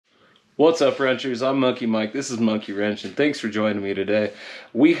What's up, wrenchers? I'm Monkey Mike. This is Monkey Wrench, and thanks for joining me today.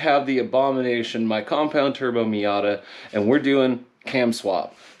 We have the Abomination, my compound turbo Miata, and we're doing cam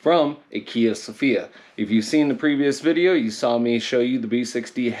swap from a Kia Sephia. If you've seen the previous video, you saw me show you the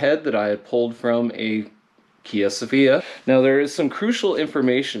B6DE head that I had pulled from a Kia Sephia. Now, there is some crucial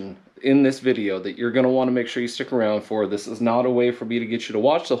information in this video that you're going to want to make sure you stick around for. This is not a way for me to get you to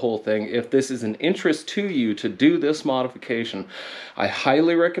watch the whole thing. If this is an interest to you to do this modification, I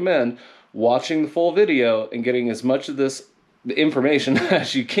highly recommend watching the full video and getting as much of this information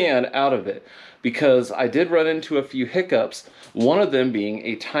as you can out of it, because I did run into a few hiccups, one of them being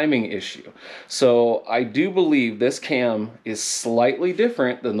a timing issue. So I do believe this cam is slightly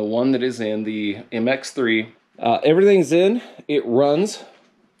different than the one that is in the MX-3. Everything's in, it runs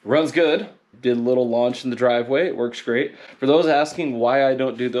good. Did a little launch in the driveway, it works great. For those asking why I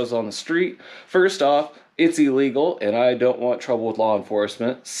don't do those on the street, first off, it's illegal and I don't want trouble with law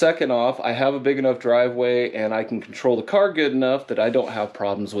enforcement. Second off, I have a big enough driveway and I can control the car good enough that I don't have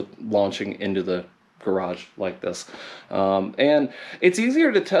problems with launching into the garage like this. And it's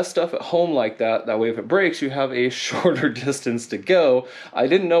easier to test stuff at home like that. That way if it breaks, you have a shorter distance to go. I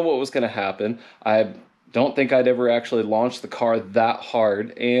didn't know what was going to happen. I don't think I'd ever actually launched the car that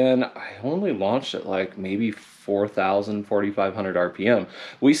hard, and I only launched it like maybe 4,000, 4,500 RPM.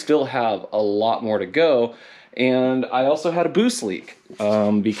 We still have a lot more to go, and I also had a boost leak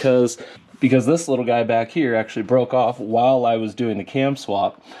because this little guy back here actually broke off while I was doing the cam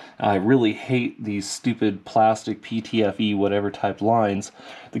swap. I really hate these stupid plastic PTFE whatever type lines.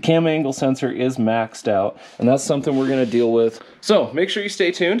 The cam angle sensor is maxed out, and that's something we're going to deal with. So make sure you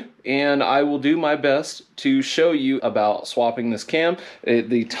stay tuned, and I will do my best to show you about swapping this cam.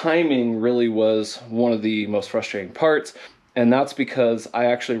 The timing really was one of the most frustrating parts, and that's because I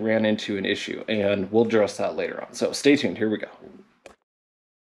actually ran into an issue, and we'll address that later on. So stay tuned, here we go.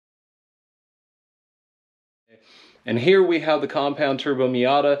 And here we have the compound turbo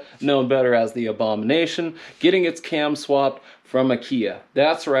Miata, known better as the Abomination, getting its cam swapped from a Kia.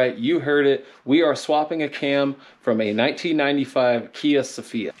 That's right, you heard it. We are swapping a cam from a 1995 Kia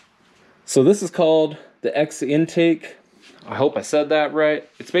Sephia. So this is called the Exhintake. I hope I said that right.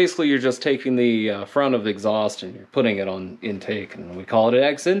 It's basically you're just taking the front of the exhaust and you're putting it on intake, and we call it an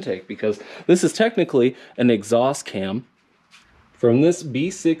Exhintake because this is technically an exhaust cam from this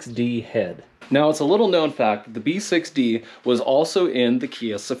B6DE head. Now, it's a little known fact that the B6DE was also in the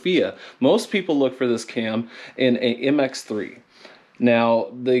Kia Sephia. Most people look for this cam in a MX-3. Now,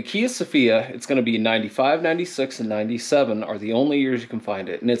 the Kia Sephia, it's going to be 95, 96, and 97 are the only years you can find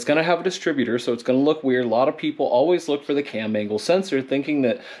it. And it's going to have a distributor, so it's going to look weird. A lot of people always look for the cam angle sensor, thinking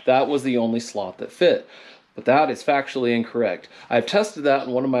that that was the only slot that fit. But that is factually incorrect. I've tested that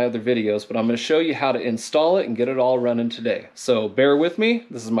in one of my other videos, but I'm going to show you how to install it and get it all running today. So bear with me.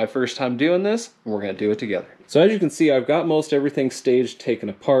 This is my first time doing this, and we're going to do it together. So as you can see, I've got most everything staged, taken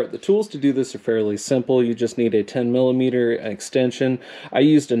apart. The tools to do this are fairly simple. You just need a 10mm extension. I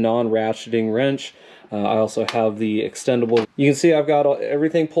used a non-ratcheting wrench. I also have the extendable. You can see I've got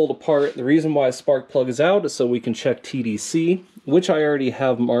everything pulled apart. The reason why a spark plug is out is so we can check TDC, which I already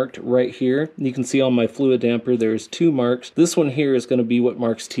have marked right here. You can see on my fluid damper there's 2 marks. This one here is going to be what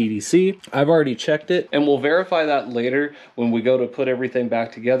marks TDC. I've already checked it, and we'll verify that later when we go to put everything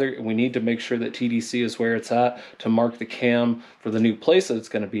back together. We need to make sure that TDC is where it's at to mark the cam for the new place that it's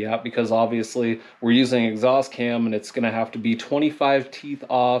going to be at, because obviously we're using exhaust cam and it's going to have to be 25 teeth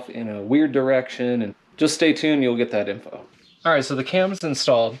off in a weird direction, and just stay tuned, you'll get that info. Alright, so the cam is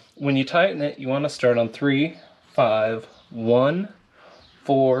installed. When you tighten it, you want to start on 3, 5, 1,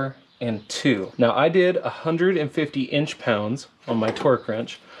 4, and 2. Now I did 150 inch-pounds on my torque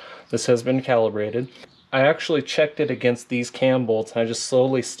wrench. This has been calibrated. I actually checked it against these cam bolts, and I just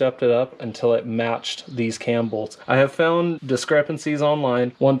slowly stepped it up until it matched these cam bolts. I have found discrepancies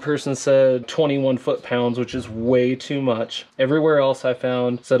online. One person said 21 foot-pounds, which is way too much. Everywhere else I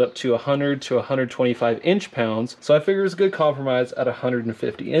found set up to 100 to 125 inch-pounds, so I figured it was a good compromise at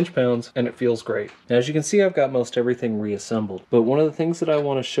 150 inch-pounds, and it feels great. Now, as you can see, I've got most everything reassembled, but one of the things that I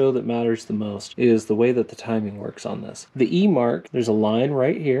want to show that matters the most is the way that the timing works on this. The E mark, there's a line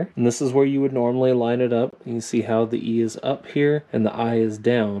right here, and this is where you would normally line it up. You can see how the E is up here and the I is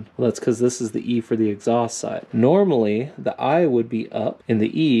down. Well, that's because this is the E for the exhaust side. Normally, the I would be up and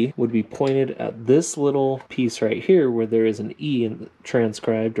the E would be pointed at this little piece right here where there is an E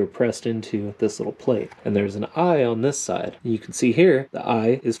transcribed or pressed into this little plate. And there's an I on this side. You can see here, the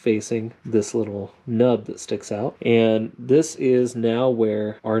I is facing this little nub that sticks out. And this is now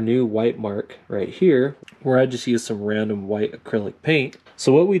where our new white mark right here, where I just used some random white acrylic paint.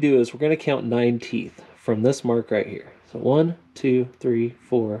 So what we do is we're going to count 9 teeth from this mark right here. So 1, 2, 3,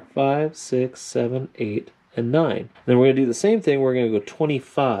 4, 5, 6, 7, 8, and 9. Then we're going to do the same thing. We're going to go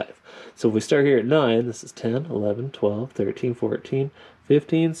 25. So if we start here at 9, this is 10, 11, 12, 13, 14,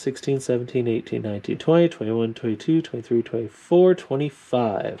 15, 16, 17, 18, 19, 20, 21, 22, 23, 24,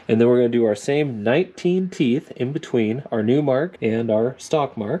 25. And then we're going to do our same 19 teeth in between our new mark and our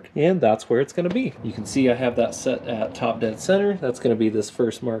stock mark, and that's where it's going to be. You can see I have that set at top dead center. That's going to be this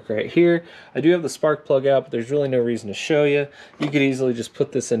first mark right here. I do have the spark plug out, but there's really no reason to show you. You could easily just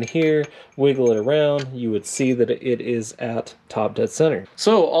put this in here, wiggle it around. You would see that it is at top dead center.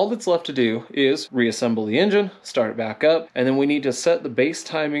 So all that's left to do is reassemble the engine, start it back up, and then we need to set the base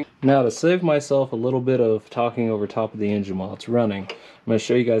timing. Now, to save myself a little bit of talking over top of the engine while it's running, I'm going to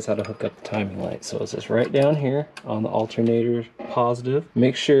show you guys how to hook up the timing light. So it's just right down here on the alternator positive.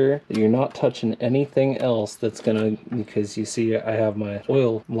 Make sure that you're not touching anything else that's going to, because you see I have my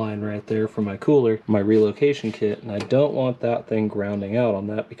oil line right there for my cooler, my relocation kit, and I don't want that thing grounding out on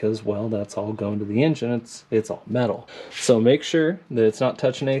that because, well, that's all going to the engine. It's all metal. So make sure that it's not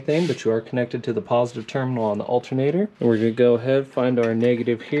touching anything, but you are connected to the positive terminal on the alternator. And we're going to go ahead, find our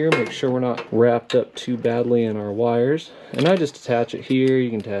negative here, make sure we're not wrapped up too badly in our wires. And I just attach it here.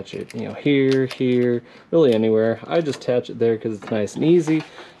 You can attach it, you know, here, really anywhere. I just attach it there because it's nice and easy.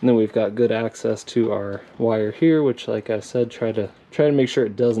 And then we've got good access to our wire here, which, like I said, try to make sure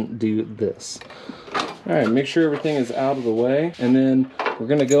it doesn't do this. All right, make sure everything is out of the way, and then we're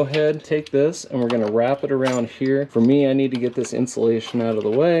going to go ahead, take this, and we're going to wrap it around here. For me, I need to get this insulation out of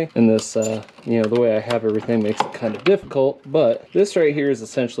the way, and this, you know, the way I have everything makes it kind of difficult, but this right here is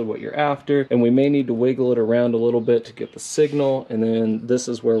essentially what you're after, and we may need to wiggle it around a little bit to get the signal, and then this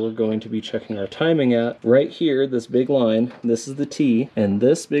is where we're going to be checking our timing at. Right here, this big line, this is the T, and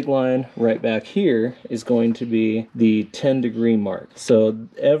this big line right back here is going to be the 10-degree mark. So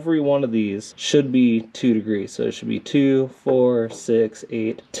every one of these should be 2 degrees, so it should be 2, 4, 6,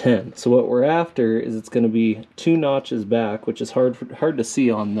 8, 10. So what we're after is it's going to be 2 notches back, which is hard to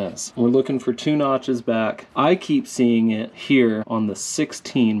see on this. We're looking for 2 notches back. I keep seeing it here on the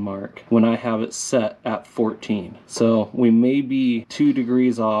 16 mark when I have it set at 14. So we may be 2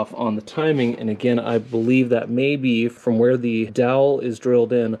 degrees off on the timing, and again, I believe that may be from where the dowel is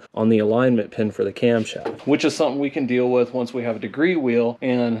drilled in on the alignment pin for the camshaft, which is something we can deal with once we have a degree wheel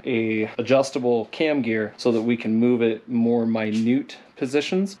and a adjustable cam gear so that we can move it more minute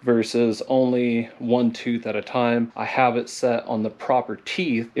positions versus only one tooth at a time. I have it set on the proper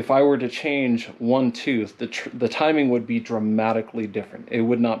teeth. If I were to change one tooth, the timing would be dramatically different. It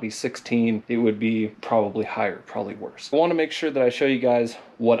would not be 16, it would be probably higher, probably worse. I want to make sure that I show you guys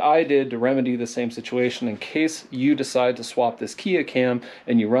what I did to remedy the same situation in case you decide to swap this Kia cam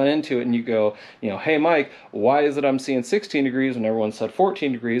and you run into it and you go, you know, hey Mike, why is it I'm seeing 16 degrees when everyone said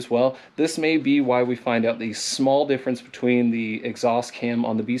 14 degrees? Well, this may be why we find out the small difference between the exhaust cam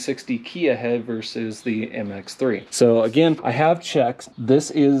on the B6DE Kia head versus the MX-3. So again, I have checked.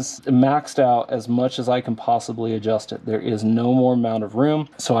 This is maxed out as much as I can possibly adjust it. There is no more amount of room,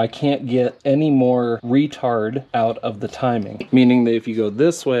 so I can't get any more retard out of the timing, meaning that if you go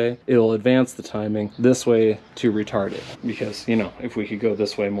this way, it'll advance the timing, this way to retard it, because, you know, if we could go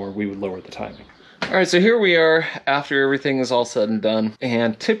this way more, we would lower the timing. All right, so here we are after everything is all said and done,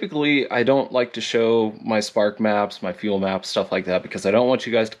 and typically I don't like to show my spark maps, my fuel maps, stuff like that, because I don't want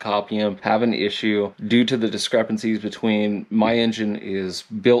you guys to copy them, have an issue due to the discrepancies between my engine is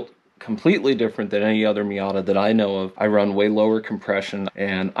built completely different than any other Miata that I know of. I run way lower compression,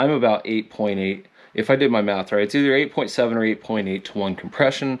 and I'm about 8.8. If I did my math right, it's either 8.7 or 8.8 to 1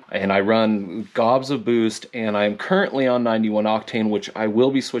 compression, and I run gobs of boost, and I'm currently on 91 octane, which I will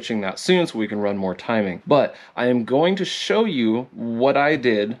be switching that soon so we can run more timing. But I am going to show you what I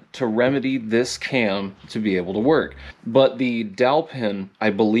did to remedy this cam to be able to work. But the dowel pin,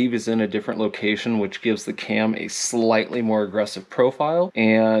 I believe, is in a different location, which gives the cam a slightly more aggressive profile,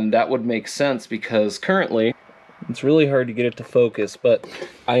 and that would make sense because currently, it's really hard to get it to focus, but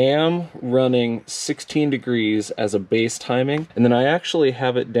I am running 16 degrees as a base timing, and then I actually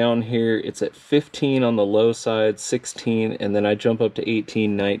have it down here. It's at 15 on the low side, 16, and then I jump up to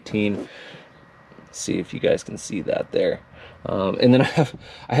 18, 19. Let's see if you guys can see that there. And then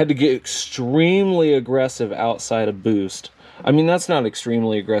I had to get extremely aggressive outside of boost I mean, that's not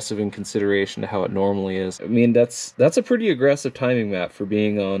extremely aggressive in consideration to how it normally is. I mean, that's a pretty aggressive timing map for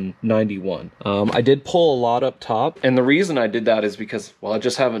being on 91. I did pull a lot up top, and the reason I did that is because, well, I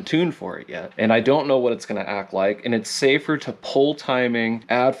just haven't tuned for it yet, and I don't know what it's gonna act like, and it's safer to pull timing,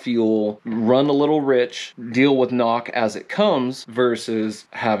 add fuel, run a little rich, deal with knock as it comes versus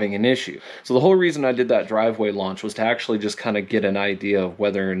having an issue. So the whole reason I did that driveway launch was to actually just kind of get an idea of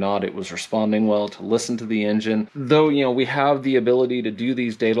whether or not it was responding well, to listen to the engine. Though, you know, we have the ability to do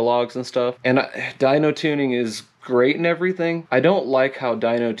these data logs and stuff, and dyno tuning is great and everything. I don't like how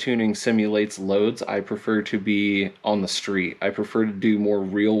dyno tuning simulates loads. I prefer to be on the street. I prefer to do more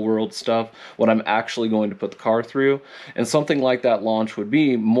real world stuff, what I'm actually going to put the car through. And something like that launch would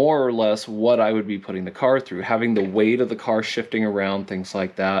be more or less what I would be putting the car through, having the weight of the car shifting around, things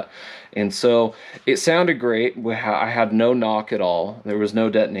like that. And so it sounded great. I had no knock at all. There was no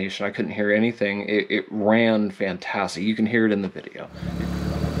detonation. I couldn't hear anything. It ran fantastic. You can hear it in the video.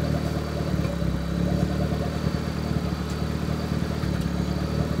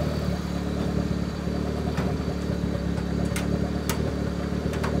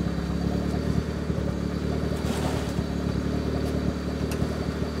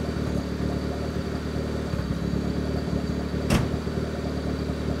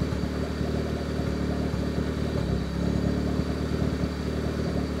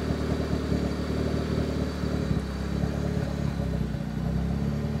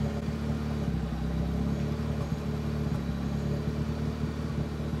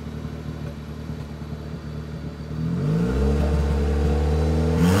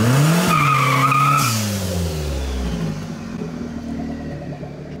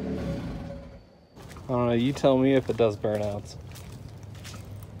 I don't know, you tell me if it does burnouts.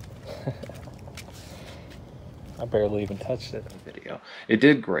 I barely even touched it in the video. It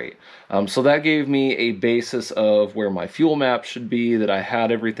did great. So that gave me a basis of where my fuel map should be, that I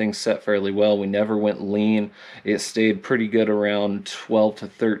had everything set fairly well. We never went lean. It stayed pretty good around 12 to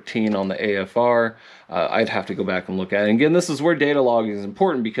 13 on the AFR. I'd have to go back and look at it. And again, this is where data logging is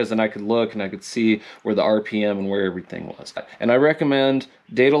important, because then I could look and I could see where the RPM and where everything was. And I recommend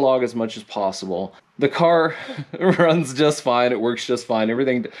data log as much as possible. The car runs just fine. It works just fine.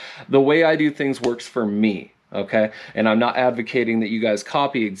 Everything, the way I do things works for me. Okay, and I'm not advocating that you guys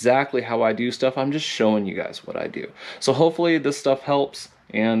copy exactly how I do stuff. I'm just showing you guys what I do. So hopefully this stuff helps.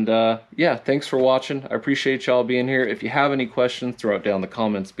 And yeah, thanks for watching. I appreciate y'all being here. If you have any questions, throw it down in the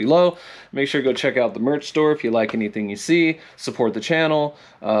comments below. Make sure to go check out the merch store if you like anything you see. Support the channel.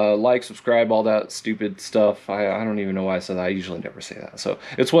 Like, subscribe, all that stupid stuff. I don't even know why I said that. I usually never say that. So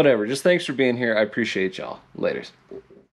it's whatever. Just thanks for being here. I appreciate y'all. Laters.